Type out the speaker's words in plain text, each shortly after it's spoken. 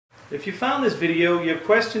If you found this video, you have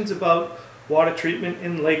questions about water treatment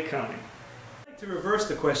in Lake County. I'd like to reverse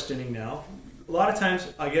the questioning now. A lot of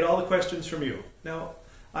times I get all the questions from you. Now,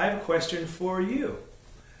 I have a question for you.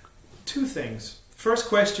 Two things. First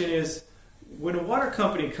question is, when a water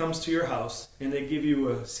company comes to your house and they give you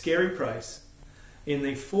a scary price and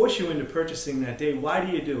they force you into purchasing that day, why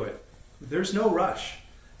do you do it? There's no rush.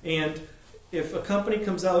 And if a company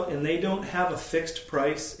comes out and they don't have a fixed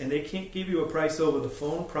price and they can't give you a price over the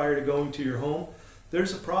phone prior to going to your home,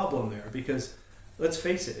 there's a problem there because, let's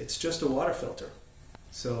face it, it's just a water filter.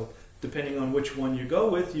 So depending on which one you go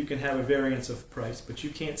with, you can have a variance of price, but you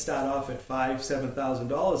can't start off at $5,000,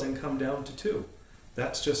 $7,000 and come down to $2,000.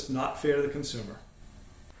 That's just not fair to the consumer.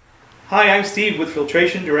 Hi, I'm Steve with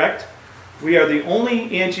Filtration Direct. We are the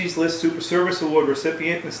only Angie's List Super Service Award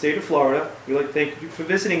recipient in the state of Florida. We'd like to thank you for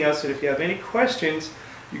visiting us, and if you have any questions,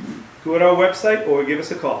 you can go to our website or give us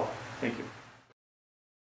a call. Thank you.